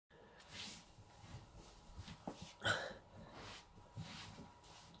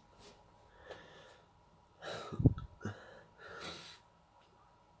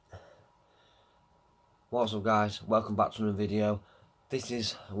What's up guys, welcome back to another video. This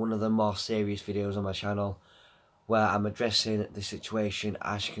is one of the more serious videos on my channel where I'm addressing the situation,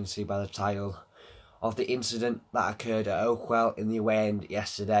 as you can see by the title, of the incident that occurred at Oakwell in the away end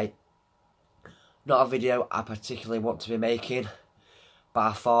yesterday. Not a video I particularly want to be making, but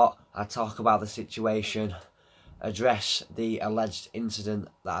I thought I'd talk about the situation, address the alleged incident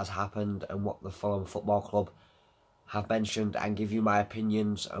that has happened and what the Fulham Football Club have mentioned, and give you my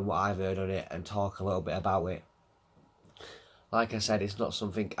opinions and what I've heard on it and talk a little bit about it. Like I said, it's not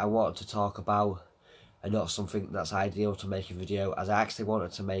something I wanted to talk about and not something that's ideal to make a video, as I actually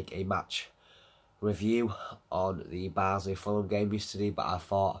wanted to make a match review on the Barnsley Fulham game yesterday, but I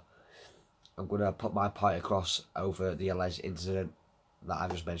thought I'm going to put my point across over the alleged incident that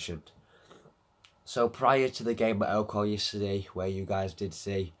I've just mentioned. So prior to the game at Oakwell yesterday, where you guys did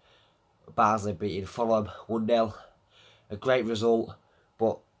see Barnsley beating Fulham 1-0, a great result,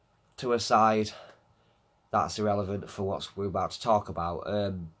 but to a side, that's irrelevant for what we're about to talk about.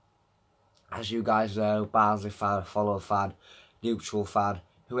 As you guys know, Barnsley fan, Fulham fan, neutral fan,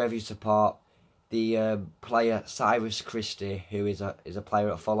 whoever you support, the player Cyrus Christies, who is a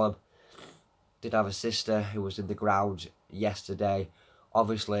player at Fulham, did have a sister who was in the ground yesterday,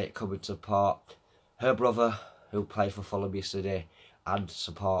 obviously coming to support her brother who played for Fulham yesterday and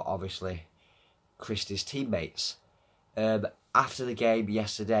support obviously Christie's teammates. After the game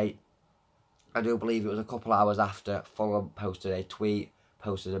yesterday, I do believe it was a couple hours after, Fulham posted a tweet,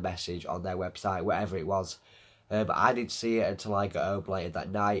 posted a message on their website, whatever it was. But I didn't see it until I got home later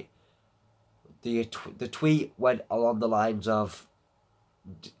that night. The tweet went along the lines of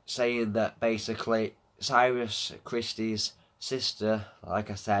saying that basically Cyrus Christies' sister,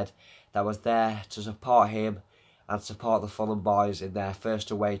 like I said, that was there to support him and support the Fulham boys in their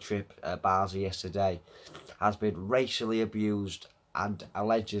first away trip at Barnsley yesterday, has been racially abused and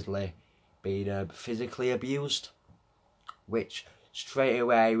allegedly been physically abused, which straight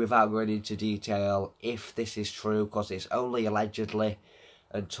away, without going into detail, if this is true, because it's only allegedly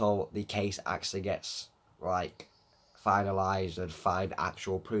until the case actually gets finalised and find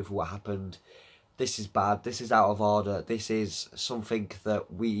actual proof of what happened. This is bad, this is out of order, this is something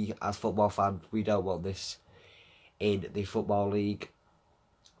that we as football fans, we don't want this in the Football League.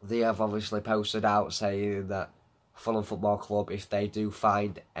 They have obviously posted out saying that Fulham Football Club, if they do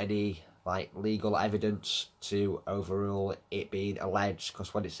find any legal evidence to overrule it being alleged,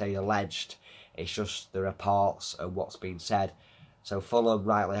 because when it's saying alleged, it's just the reports and what's been said. So Fulham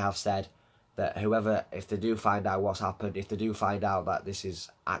rightly have said that whoever, if they do find out what's happened, if they do find out that this is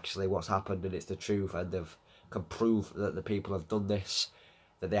actually what's happened and it's the truth, and they can prove that the people have done this,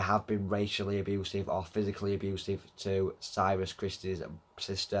 that they have been racially abusive or physically abusive to Cyrus Christies'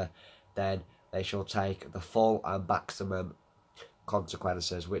 sister, then they shall take the full and maximum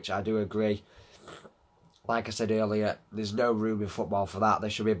consequences, which I do agree. Like I said earlier, there's no room in football for that. They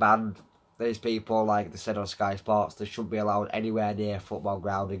should be banned. These people, like they said on Sky Sports, they shouldn't be allowed anywhere near a football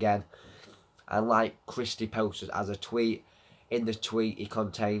ground again. And like Christie posted as a tweet, in the tweet he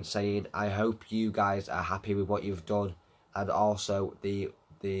contained saying, "I hope you guys are happy with what you've done," and also the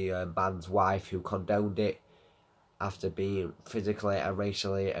man's wife who condoned it after being physically and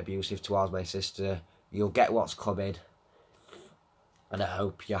racially abusive towards my sister. "You'll get what's coming, and I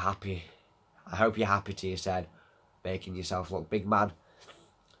hope you're happy. I hope you're happy," to you said, making yourself look big man.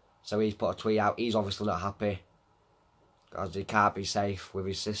 So he's put a tweet out. He's obviously not happy, because he can't be safe with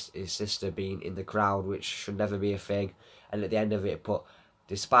his sister being in the crowd, which should never be a thing. And at the end of it, put,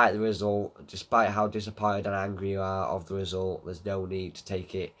 "Despite the result, despite how disappointed and angry you are of the result, there's no need to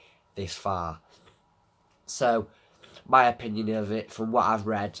take it this far." So, my opinion of it, from what I've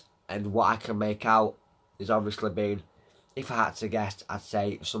read and what I can make out, is obviously been, if I had to guess, I'd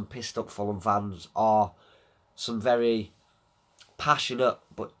say some pissed up Fulham fans, or some very passionate,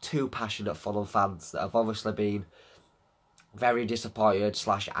 but too passionate Fulham fans that have obviously been very disappointed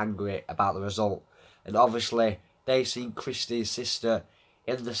 / angry about the result. And obviously they've seen Christie's sister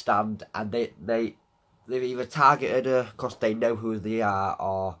in the stand, and they've either targeted her because they know who they are,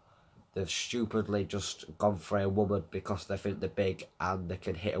 or they've stupidly just gone for a woman because they think they're big and they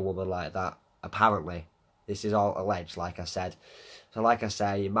can hit a woman like that. Apparently this is all alleged, like I said. So like I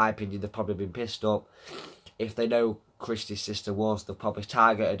say, in my opinion, they've probably been pissed up. If they know Christie's sister was, they've probably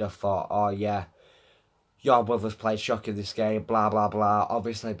targeted her for, "Oh yeah, your brother's played shocking this game, blah blah blah."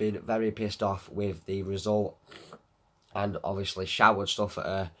 Obviously been very pissed off with the result, and obviously shouted stuff at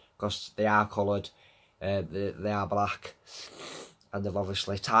her because they are coloured, they are black, and they've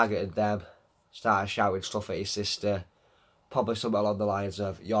obviously targeted them, started shouting stuff at his sister, probably something along the lines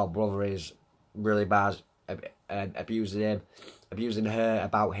of, "Your brother is really bad," abusing him, abusing her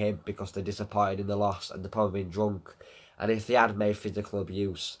about him because they're disappointed in the loss and they're probably been drunk. And if they had made physical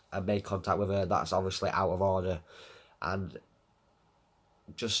abuse and made contact with her, that's obviously out of order and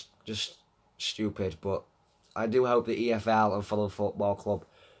just stupid. But I do hope the EFL and Fulham Football Club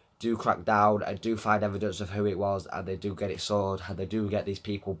do crack down and do find evidence of who it was, and they do get it sorted, and they do get these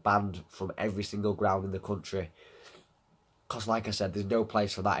people banned from every single ground in the country. Because like I said, there's no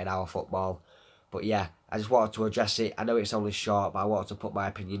place for that in our football. But yeah, I just wanted to address it. I know it's only short, but I wanted to put my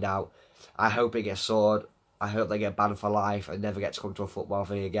opinion out. I hope it gets sorted. I hope they get banned for life and never get to come to a football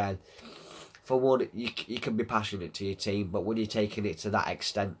thing again. For one, you can be passionate to your team, but when you're taking it to that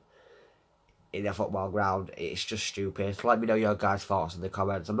extent in a football ground, it's just stupid. Let me know your guys' thoughts in the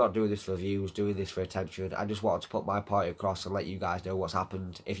comments. I'm not doing this for views, doing this for attention. I just wanted to put my point across and let you guys know what's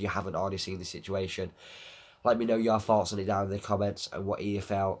happened if you haven't already seen the situation. Let me know your thoughts on it down in the comments and what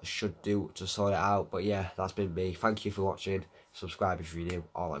EFL should do to sort it out. But yeah, that's been me. Thank you for watching. Subscribe if you're new.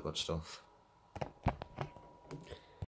 All that good stuff.